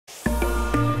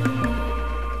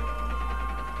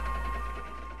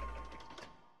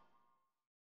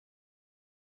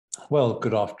Well,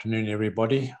 good afternoon,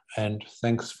 everybody, and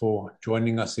thanks for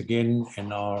joining us again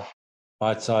in our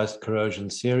bite-sized corrosion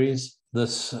series.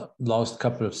 This last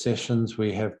couple of sessions,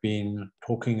 we have been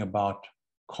talking about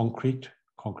concrete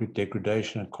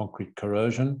degradation and concrete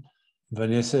corrosion.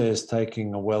 Vanessa is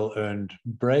taking a well-earned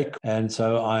break, and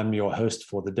so I'm your host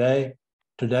for the day.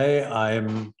 Today, I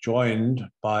am joined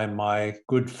by my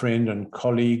good friend and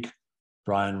colleague,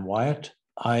 Brian Wyatt.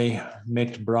 I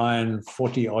met Brian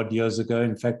 40 odd years ago,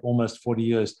 in fact, almost 40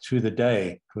 years to the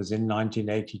day. It was in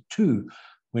 1982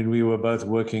 when we were both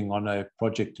working on a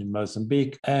project in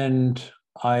Mozambique. And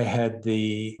I had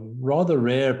the rather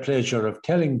rare pleasure of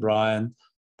telling Brian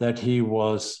that he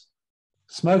was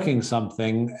smoking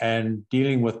something and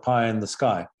dealing with pie in the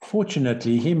sky.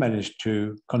 Fortunately, he managed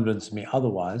to convince me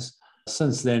otherwise.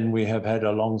 Since then, we have had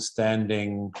a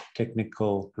long-standing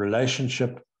technical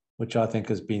relationship, which I think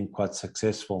has been quite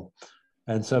successful.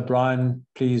 And so, Brian,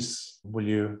 please, will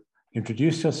you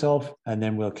introduce yourself, and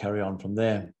then we'll carry on from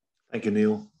there. Thank you,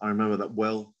 Neil. I remember that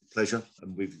well. Pleasure.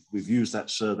 And we've used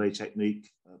that survey technique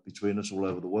between us all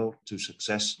over the world to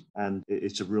success. And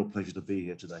it's a real pleasure to be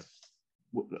here today.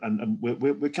 And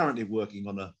we're currently working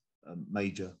on a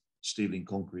major steel in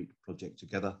concrete project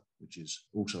together, which is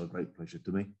also a great pleasure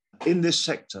to me. In this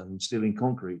sector, in steel in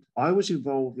concrete, I was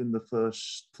involved in the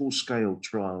first full-scale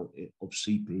trial of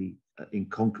CP in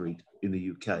concrete in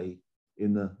the UK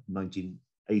in the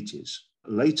 1980s.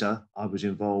 Later, I was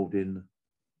involved in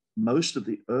most of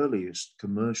the earliest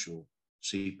commercial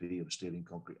CP of steel in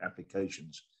concrete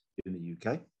applications in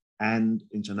the UK and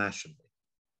internationally.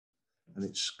 And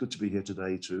it's good to be here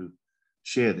today to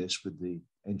share this with the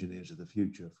engineers of the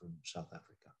future from South Africa.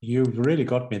 You've really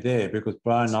got me there because,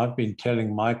 Brian, I've been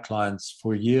telling my clients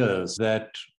for years that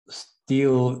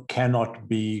steel cannot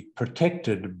be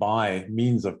protected by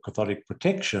means of cathodic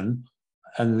protection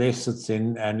unless it's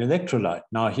in an electrolyte.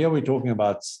 Now, here we're talking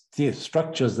about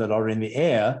structures that are in the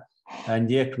air,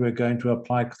 and yet we're going to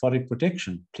apply cathodic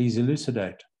protection. Please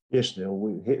elucidate. Yes,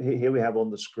 Neil. Here we have on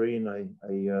the screen,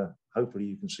 hopefully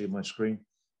you can see my screen,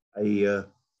 a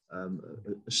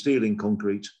steel in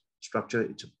concrete structure.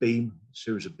 It's a beam, a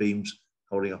series of beams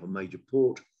holding up a major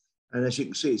port. And as you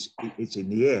can see, it's in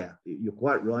the air. You're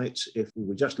quite right. If we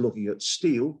were just looking at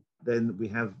steel, then we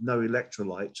have no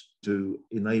electrolyte to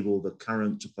enable the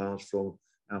current to pass from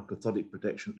our cathodic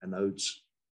protection anodes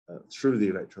through the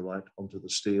electrolyte onto the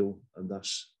steel and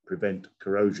thus prevent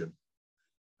corrosion.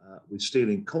 With steel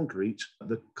in concrete,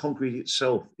 the concrete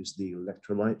itself is the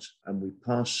electrolyte, and we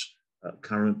pass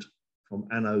current from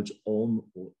anodes on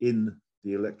or in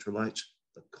the electrolyte,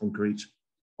 the concrete,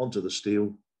 onto the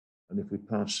steel. And if we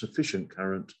pass sufficient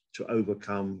current to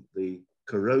overcome the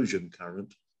corrosion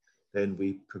current, then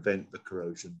we prevent the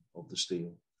corrosion of the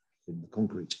steel in the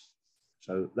concrete.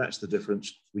 So that's the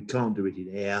difference. We can't do it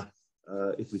in air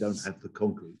if we don't have the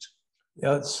concrete.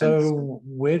 Yeah. So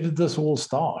where did this all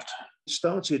start? It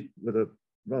started with a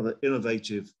rather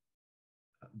innovative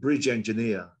bridge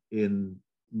engineer in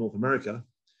North America.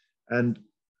 And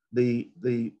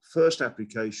the first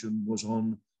application was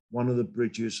on one of the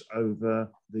bridges over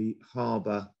the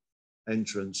harbor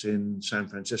entrance in San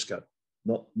Francisco.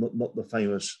 Not the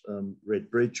famous red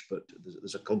bridge, but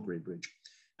there's a concrete bridge.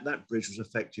 And that bridge was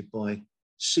affected by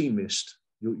sea mist.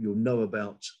 You'll know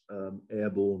about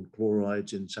airborne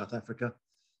chlorides in South Africa.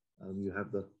 You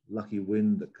have the lucky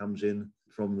wind that comes in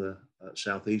from the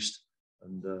southeast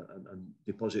and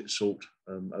deposits salt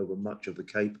over much of the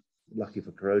Cape. Lucky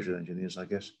for corrosion engineers, I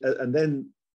guess. And then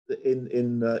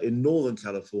in Northern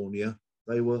California,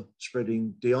 they were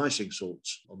spreading de-icing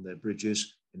salts on their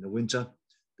bridges in the winter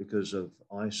because of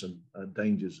ice and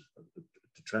dangers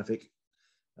to traffic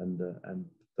and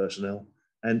personnel.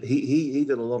 And he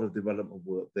did a lot of development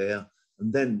work there,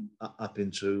 and then up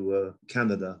into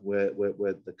Canada, where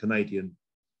the Canadian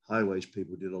highways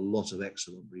people did a lot of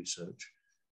excellent research.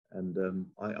 And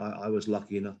I was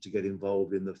lucky enough to get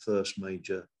involved in the first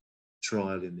major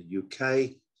trial in the UK,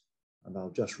 and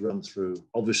I'll just run through.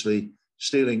 Obviously,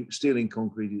 steel in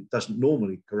concrete, it doesn't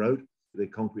normally corrode. The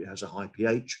concrete has a high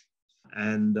pH,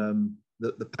 and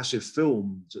the passive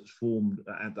films that's formed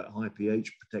at that high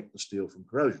pH protect the steel from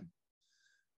corrosion.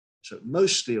 So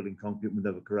most steel in concrete will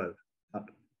never corrode, but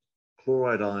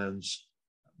chloride ions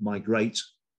migrate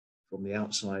from the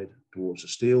outside towards the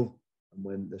steel, and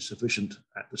when they're sufficient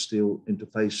at the steel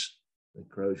interface, the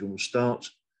corrosion will start,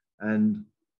 and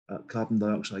carbon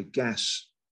dioxide gas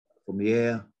from the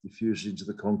air diffuses into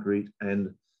the concrete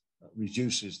and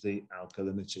reduces the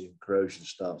alkalinity, and corrosion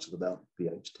starts at about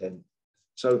pH 10.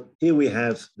 So here we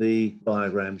have the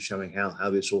diagram showing how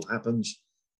this all happens.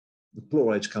 The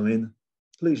chlorides come in,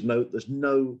 please note there's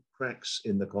no cracks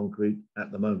in the concrete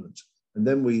at the moment. And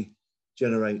then we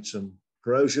generate some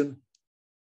corrosion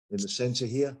in the center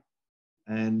here,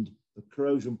 and the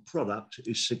corrosion product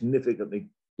is significantly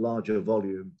larger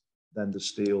volume than the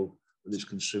steel that is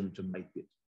consumed to make it.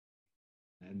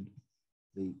 And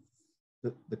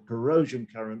the corrosion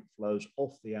current flows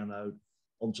off the anode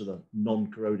onto the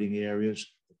non-corroding areas,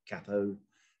 the cathode,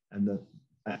 and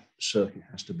that circuit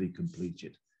has to be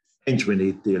completed. Hence, we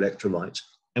need the electrolytes,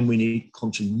 and we need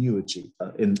continuity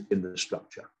in the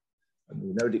structure. And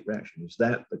the anodic reaction is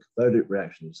that, the cathodic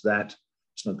reaction is that.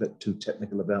 Let's not get too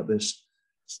technical about this.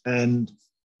 And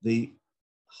the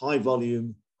high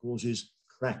volume causes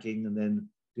cracking and then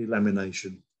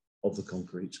delamination of the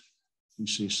concrete. We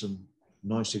see some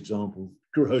nice example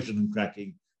corrosion and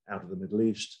cracking out of the Middle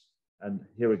East. And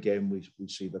here again, we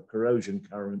see the corrosion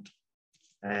current,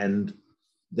 and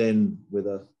then with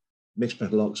a mixed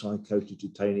metal oxide coated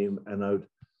titanium anode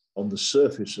on the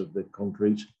surface of the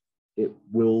concrete, it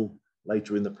will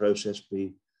later in the process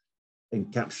be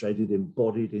encapsulated,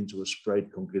 embodied into a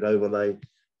sprayed concrete overlay.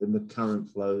 Then the current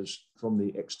flows from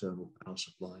the external power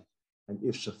supply. And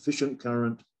if sufficient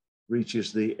current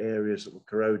reaches the areas that were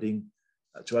corroding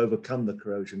to overcome the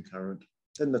corrosion current,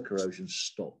 then the corrosion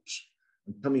stops.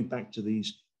 And coming back to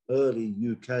these early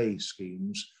UK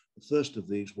schemes, the first of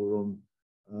these were on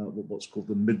what's called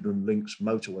the Midland Links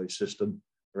motorway system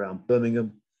around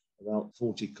Birmingham, about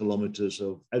 40 kilometres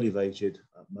of elevated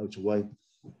motorway.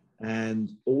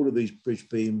 And all of these bridge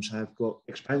beams have got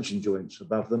expansion joints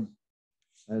above them.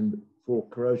 And for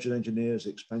corrosion engineers,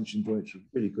 expansion joints are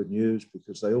really good news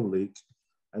because they all leak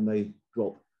and they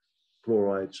drop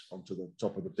chlorides onto the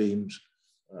top of the beams.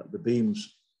 The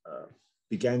beams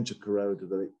began to corrode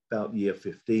at about year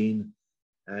 15,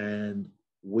 and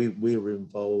we were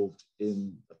involved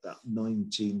in about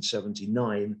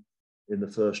 1979 in the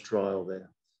first trial there.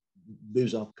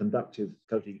 These are conductive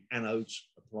coating anodes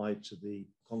applied to the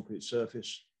concrete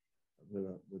surface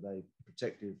with a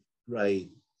protective grey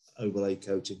overlay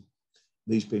coating.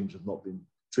 These beams have not been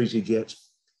treated yet.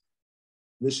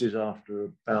 This is after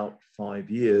about 5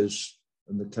 years,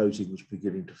 and the coating was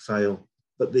beginning to fail.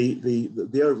 But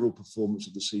the overall performance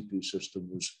of the CPU system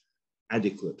was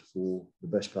adequate for the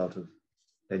best part of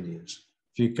 10 years.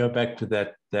 If you go back to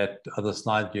that other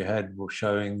slide you had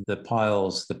showing the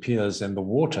piles, the piers, and the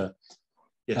water,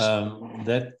 yes,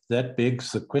 that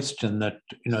begs the question that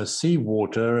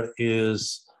seawater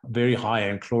is very high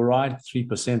in chloride,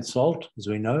 3% salt, as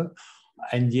we know,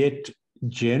 and yet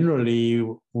generally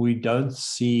we don't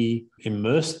see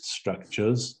immersed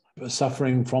structures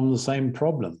suffering from the same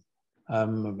problem.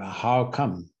 How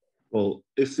come? Well,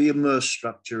 if the immersed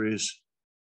structure is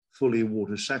fully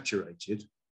water saturated,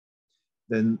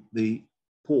 then the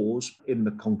pores in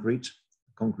the concrete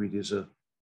is a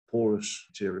porous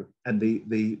material, and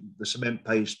the cement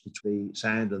paste between the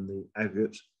sand and the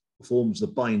aggregate forms the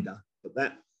binder, but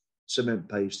that cement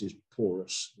paste is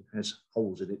porous, it has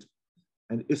holes in it.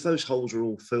 And if those holes are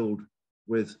all filled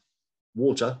with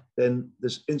water, then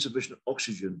there's insufficient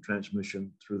oxygen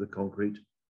transmission through the concrete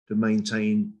to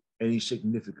maintain any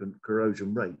significant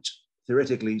corrosion rate.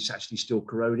 Theoretically, it's actually still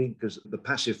corroding because the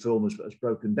passive film has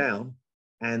broken down,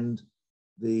 and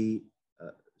the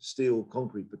steel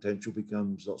concrete potential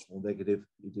becomes lots more negative.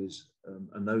 It is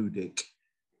anodic.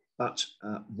 But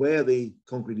where the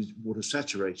concrete is water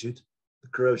saturated, the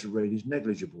corrosion rate is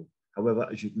negligible. However,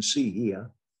 as you can see here,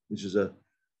 this is a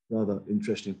rather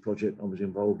interesting project I was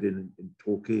involved in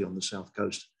Torquay on the south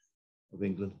coast of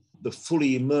England. The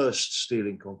fully immersed steel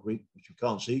in concrete, which you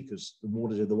can't see because the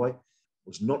water's in the way,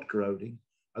 was not corroding.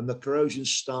 And the corrosion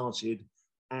started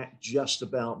at just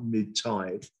about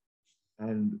mid-tide,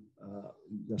 and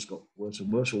just got worse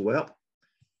and worse all the way up.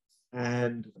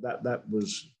 And that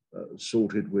was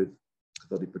sorted with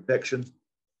Cathodic Protection.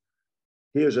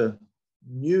 Here's a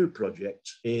new project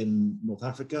in North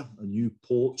Africa, a new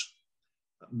port,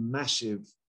 massive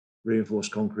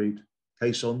reinforced concrete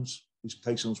caissons. These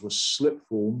caissons were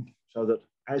slip-formed so that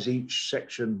as each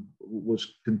section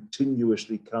was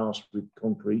continuously cast with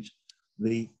concrete,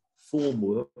 the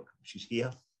formwork, which is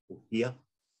here or here,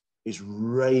 is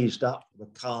raised up, the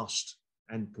cast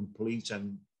and complete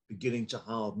and beginning to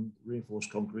harden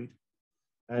reinforced concrete.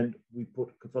 And we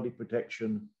put Cathodic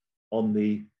Protection on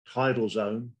the tidal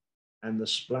zone and the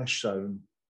splash zone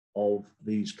of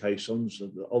these caissons.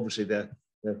 Obviously, they're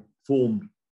formed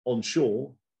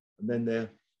onshore, and then they're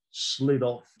slid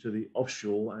off to the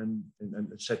offshore and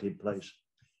set in place.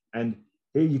 And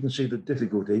here you can see the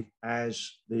difficulty.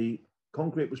 As the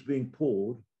concrete was being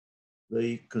poured,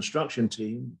 the construction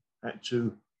team had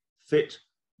to fit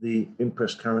the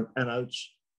impressed current anodes.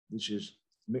 This is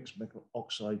mixed metal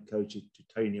oxide coated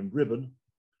titanium ribbon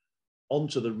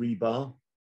onto the rebar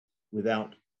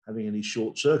without having any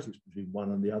short circuits between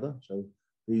one and the other. So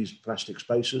these plastic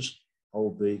spacers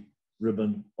hold the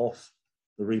ribbon off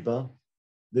the rebar.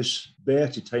 This bare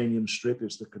titanium strip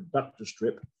is the conductor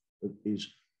strip that is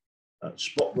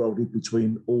spot welded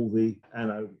between all the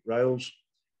anode rails.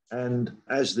 And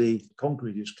as the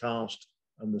concrete is cast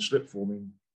and the slip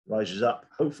forming rises up,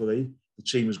 hopefully the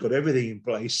team has got everything in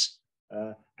place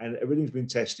and everything's been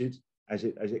tested as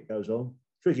it goes on.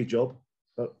 Tricky job,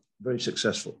 but very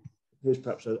successful. Here's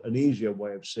perhaps an easier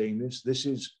way of seeing this. This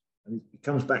is, and it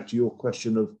comes back to your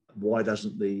question of why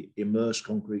doesn't the immersed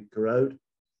concrete corrode?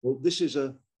 Well, this is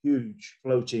a huge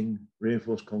floating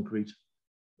reinforced concrete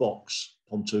box,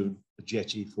 pontoon, a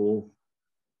jetty for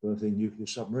berthing nuclear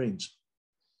submarines.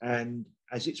 And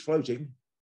as it's floating,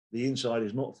 the inside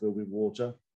is not filled with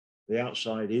water. The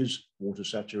outside is water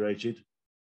saturated,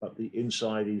 but the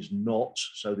inside is not.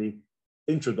 So the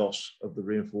intrados of the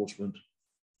reinforcement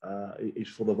is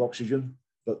full of oxygen,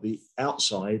 but the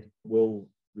outside will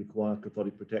require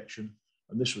cathodic protection.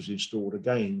 And this was installed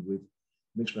again with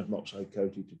mixed metal oxide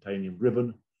coated titanium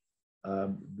ribbon.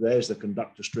 There's the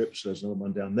conductor strips. There's another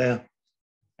one down there.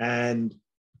 And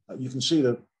you can see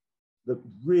the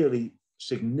really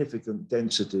significant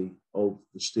density of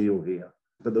the steel here.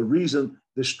 But the reason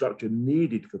this structure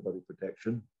needed cathodic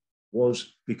protection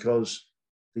was because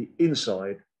the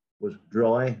inside was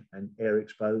dry and air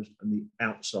exposed, and the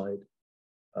outside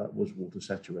was water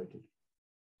saturated.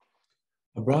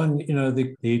 Brian, you know,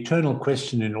 the eternal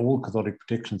question in all cathodic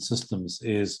protection systems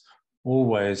is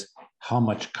always how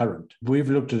much current. We've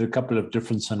looked at a couple of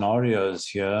different scenarios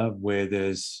here where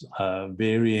there's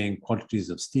varying quantities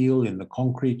of steel in the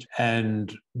concrete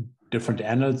and different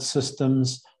anode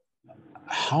systems.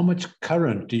 How much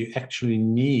current do you actually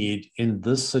need in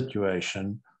this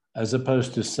situation as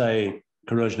opposed to, say,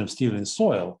 corrosion of steel in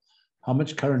soil? How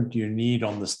much current do you need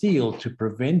on the steel to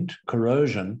prevent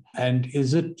corrosion? And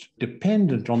is it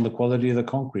dependent on the quality of the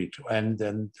concrete and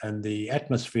the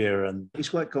atmosphere? And it's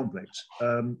quite complex.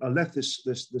 I left this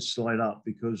slide up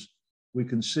because we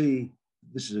can see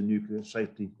this is a nuclear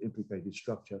safety implicated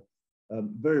structure,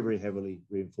 very, very heavily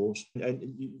reinforced. And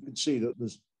you can see that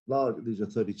there's large, these are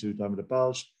 32 diameter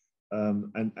bars,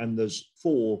 and there's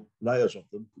 4 layers of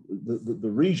them.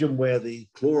 The region where the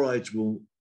chlorides will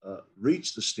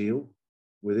reach the steel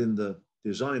within the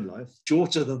design life,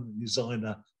 shorter than the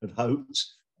designer had hoped.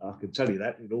 I can tell you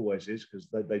that, it always is, because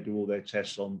they do all their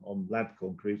tests on lab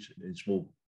concrete in small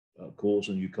cores,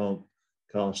 and you can't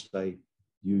cast a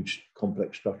huge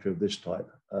complex structure of this type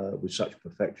with such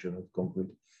perfection of concrete.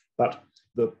 But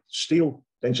the steel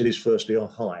densities firstly are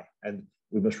high, and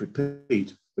we must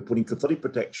repeat, we're putting cathodic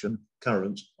protection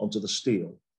current onto the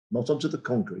steel, not onto the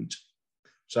concrete.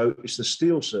 So it's the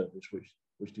steel surface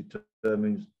which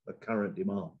determines the current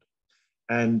demand.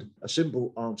 And a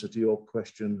simple answer to your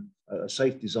question, a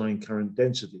safe design current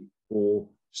density for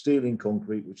steel in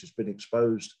concrete, which has been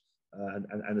exposed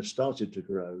and has started to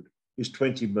corrode, is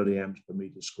 20 milliamps per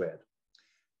meter squared.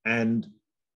 And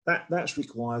that's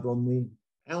required on the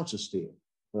outer steel.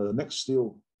 For the next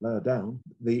steel layer down,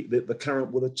 the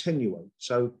current will attenuate.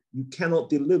 So you cannot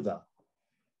deliver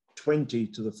 20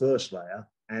 to the first layer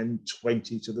and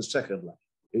 20 to the second layer.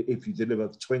 If you deliver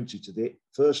 20 to the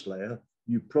first layer,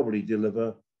 you probably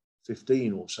deliver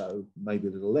 15 or so, maybe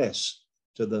a little less,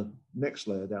 to the next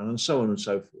layer down, and so on and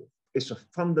so forth. It's a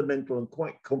fundamental and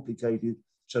quite complicated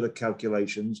set of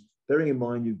calculations, bearing in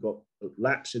mind you've got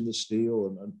laps in the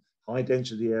steel and high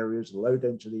density areas, low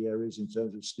density areas in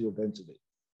terms of steel density,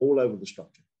 all over the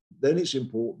structure. Then it's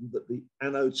important that the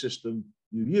anode system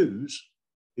you use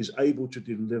is able to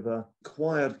deliver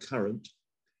required current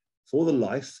for the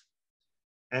life,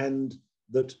 and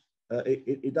that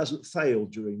it doesn't fail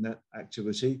during that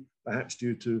activity, perhaps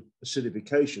due to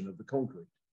acidification of the concrete.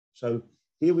 So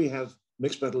here we have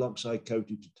mixed metal oxide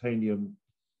coated titanium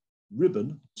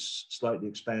ribbon, slightly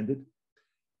expanded.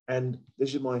 And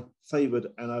this is my favored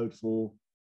anode for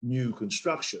new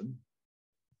construction,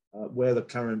 where the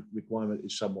current requirement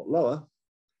is somewhat lower.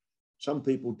 Some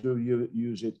people do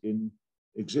use it in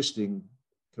existing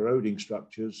corroding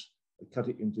structures, they cut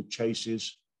it into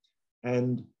chases,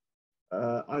 and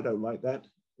I don't like that.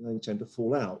 They tend to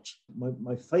fall out.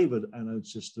 My favored anode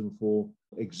system for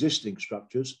existing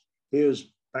structures,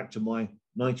 here's back to my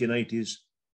 1980s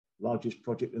largest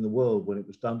project in the world when it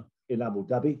was done in Abu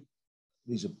Dhabi.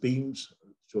 These are beams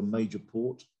to a major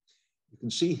port. You can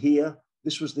see here,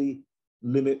 this was the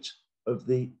limit of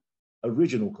the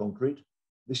original concrete.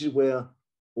 This is where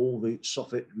all the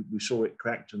soffit, we saw it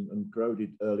cracked and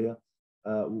corroded earlier.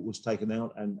 was taken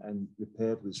out and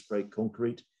repaired with spray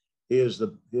concrete. Here's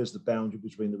the boundary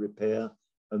between the repair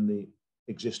and the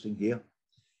existing here.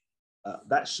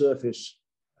 That surface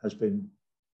has been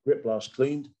grit blast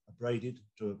cleaned, abraded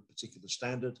to a particular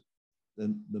standard.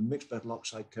 Then the mixed metal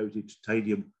oxide coated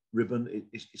titanium ribbon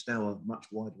is now a much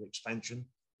wider expansion,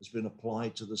 has been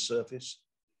applied to the surface.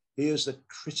 Here's the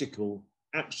critical,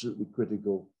 absolutely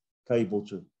critical cable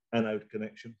to anode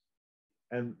connection.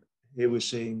 And here we're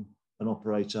seeing an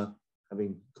operator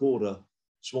having cored a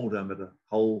small diameter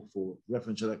hole for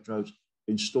reference electrodes,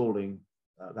 installing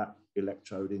that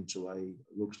electrode into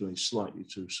looks to be slightly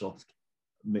too soft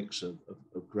mix of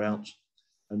grout.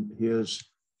 And here's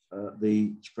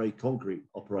the spray concrete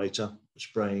operator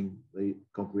spraying the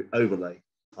concrete overlay.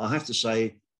 I have to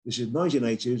say, this is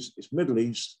 1980s, it's Middle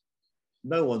East,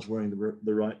 no one's wearing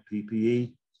the right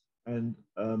PPE, and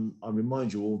I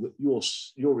remind you all that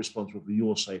you're responsible for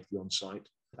your safety on site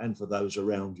and for those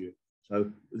around you.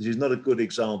 So this is not a good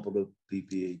example of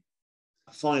PPE.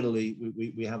 Finally,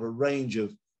 we have a range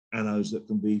of anodes that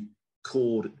can be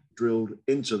cored, drilled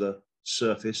into the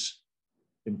surface,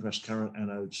 impressed current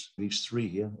anodes, these three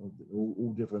here,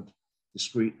 all different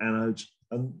discrete anodes.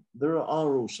 And there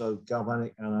are also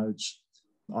galvanic anodes.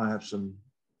 I have some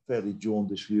fairly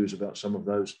jaundiced views about some of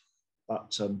those,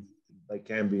 but they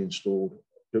can be installed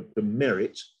to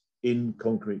merit in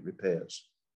concrete repairs.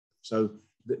 So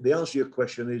the answer to your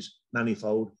question is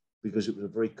manifold, because it was a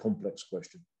very complex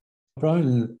question.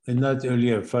 Brian, in that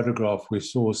earlier photograph, we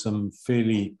saw some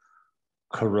fairly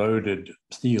corroded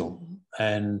steel,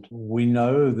 and we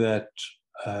know that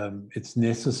it's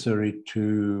necessary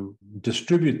to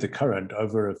distribute the current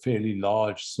over a fairly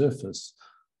large surface.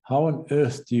 How on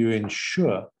earth do you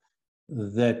ensure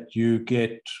that you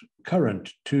get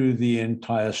current to the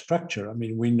entire structure? I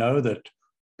mean, we know that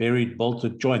buried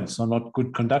bolted joints are not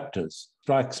good conductors. It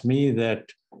strikes me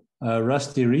that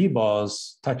rusty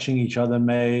rebars touching each other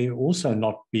may also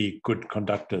not be good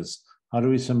conductors. How do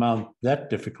we surmount that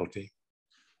difficulty?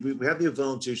 We have the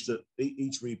advantage that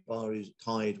each rebar is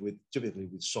tied typically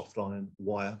with soft iron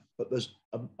wire, but there's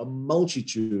a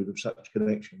multitude of such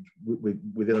connections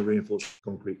within a reinforced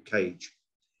concrete cage,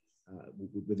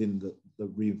 within the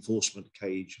reinforcement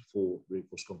cage for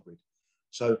reinforced concrete.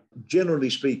 So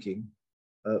generally speaking,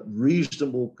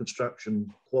 reasonable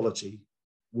construction quality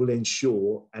will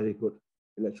ensure adequate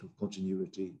electrical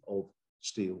continuity of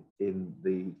steel in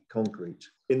the concrete.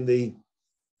 In the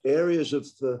areas of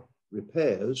the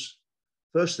repairs,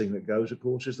 first thing that goes, of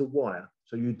course, is the wire.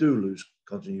 So you do lose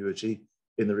continuity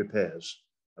in the repairs.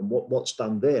 And what's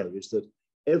done there is that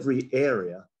every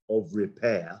area of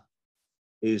repair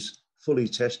is fully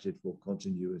tested for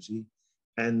continuity,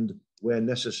 and where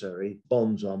necessary,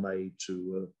 bonds are made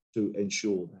to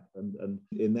ensure that. And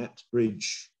in that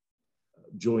bridge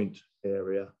joint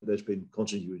area, there's been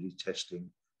continuity testing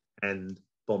and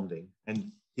bonding.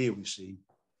 And here we see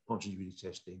continuity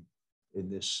testing in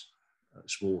this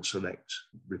small select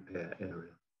repair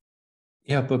area.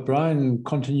 Yeah, but Brian,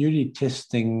 continuity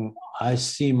testing, I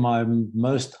see my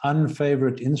most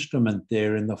unfavorite instrument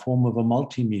there in the form of a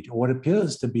multimeter, or what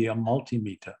appears to be a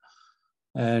multimeter.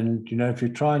 And, you know, if you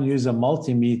try and use a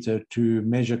multimeter to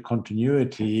measure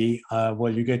continuity, well,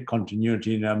 you get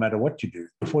continuity no matter what you do.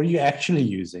 What are you actually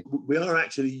using? We are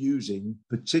actually using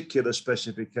particular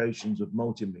specifications of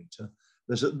multimeter.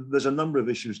 There's a number of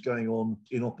issues going on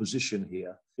in opposition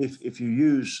here. If you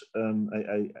use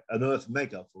an earth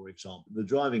mega, for example, the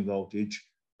driving voltage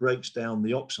breaks down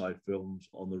the oxide films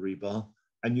on the rebar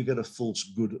and you get a false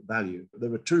good value.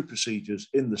 There are two procedures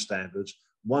in the standards.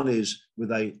 One is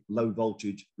with a low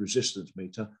voltage resistance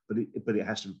meter, but it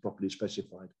has to be properly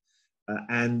specified.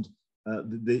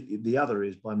 The other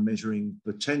is by measuring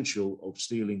potential of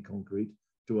steel in concrete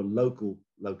to a local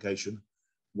location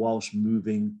whilst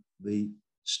moving the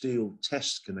steel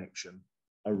test connection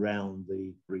around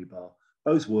the rebar.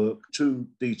 Both work, too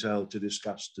detailed to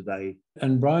discuss today.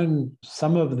 And Brian,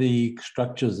 some of the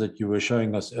structures that you were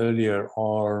showing us earlier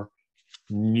are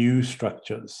new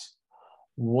structures.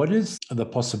 What is the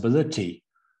possibility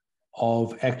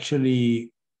of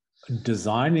actually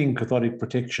designing cathodic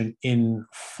protection in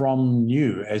from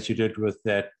new, as you did with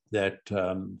that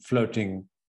floating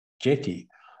jetty?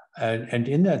 And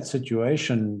in that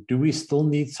situation, do we still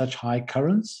need such high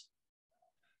currents?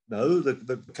 No,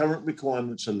 the current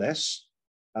requirements are less,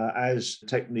 as a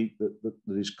technique that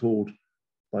is called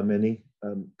by many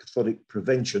cathodic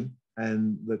prevention,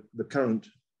 and the current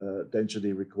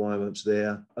density requirements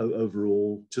there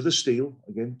overall to the steel,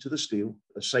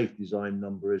 a safe design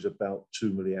number is about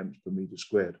 2 milliamps per meter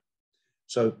squared.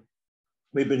 So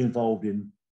we've been involved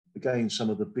in, again, some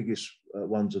of the biggest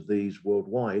ones of these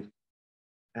worldwide,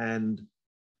 And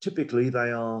typically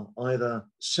they are either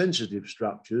sensitive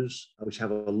structures, which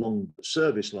have a long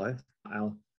service life,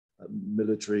 our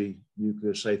military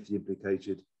nuclear safety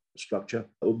implicated structure,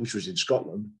 which was in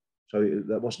Scotland. So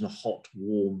that wasn't a hot,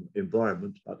 warm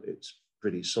environment, but it's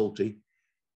pretty salty.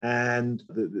 And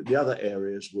the other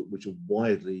areas which are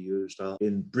widely used are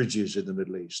in bridges in the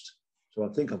Middle East. So I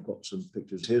think I've got some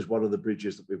pictures. Here's one of the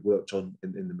bridges that we've worked on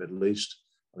in the Middle East.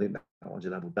 I think that one's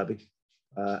in Abu Dhabi.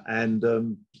 And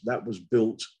that was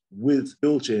built with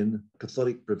built-in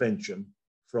Cathodic prevention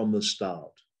from the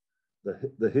start.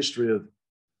 The history of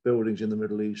buildings in the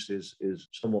Middle East is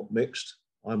somewhat mixed.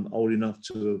 I'm old enough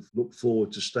to have looked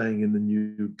forward to staying in the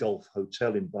new Gulf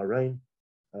Hotel in Bahrain.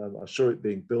 I saw it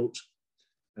being built.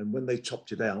 And when they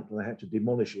topped it out, they had to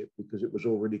demolish it because it was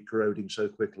already corroding so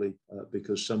quickly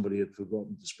because somebody had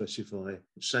forgotten to specify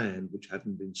sand, which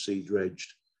hadn't been sea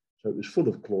dredged. So it was full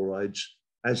of chlorides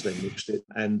as they mixed it.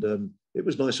 And it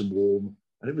was nice and warm,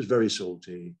 and it was very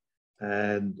salty.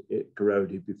 And it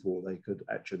corroded before they could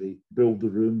actually build the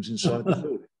rooms inside the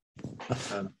building.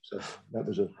 So that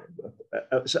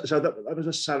was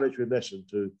a salutary lesson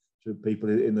to people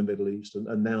in the Middle East.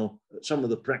 And now some of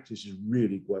the practice is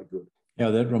really quite good. Yeah,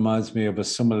 that reminds me of a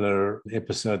similar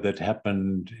episode that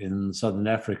happened in Southern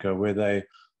Africa where they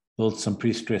built some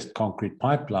pre-stressed concrete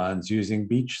pipelines using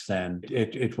beach sand.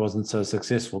 It wasn't so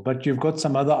successful, but you've got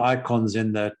some other icons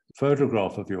in that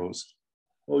photograph of yours.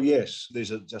 Oh yes,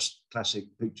 these are just classic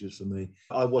pictures for me.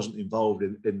 I wasn't involved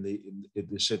in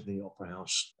the Sydney Opera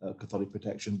House Cathodic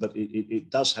Protection, but it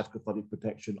does have Cathodic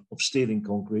protection of steel and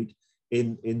concrete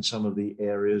in some of the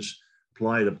areas,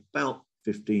 applied about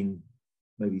 15,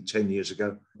 maybe 10 years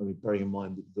ago. I mean, bearing in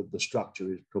mind that the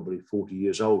structure is probably 40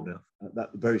 years old now. That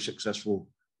very successful,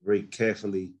 very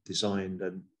carefully designed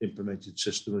and implemented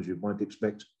system, as you might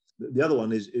expect. The other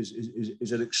one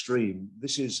is an extreme.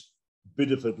 This is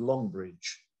Bideford Long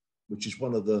Bridge, which is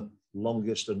one of the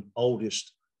longest and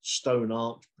oldest stone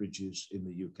arch bridges in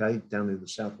the UK, down in the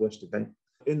southwest again.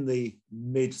 In the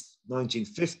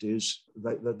mid-1950s,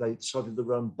 they started to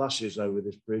run buses over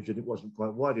this bridge, and it wasn't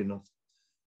quite wide enough.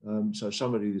 So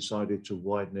somebody decided to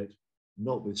widen it,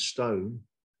 not with stone,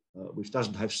 which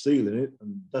doesn't have steel in it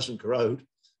and doesn't corrode,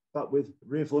 but with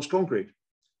reinforced concrete.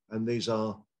 And these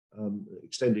are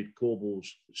extended corbels,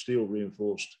 steel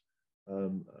reinforced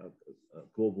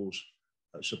corbels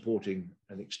supporting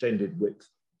an extended width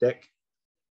deck.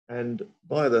 And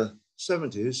by the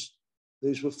 70s,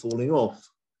 these were falling off,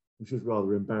 which was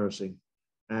rather embarrassing.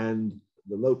 And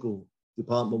the local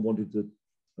department wanted to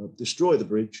destroy the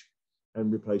bridge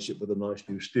and replace it with a nice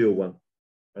new steel one.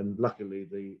 And luckily,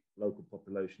 the local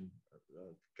population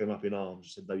came up in arms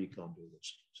and said, no, you can't do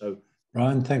this. So,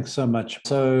 Brian, thanks so much.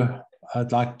 So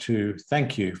I'd like to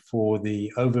thank you for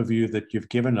the overview that you've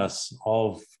given us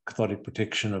of cathodic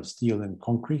protection of steel and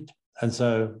concrete. And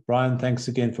so, Brian, thanks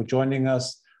again for joining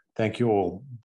us. Thank you all.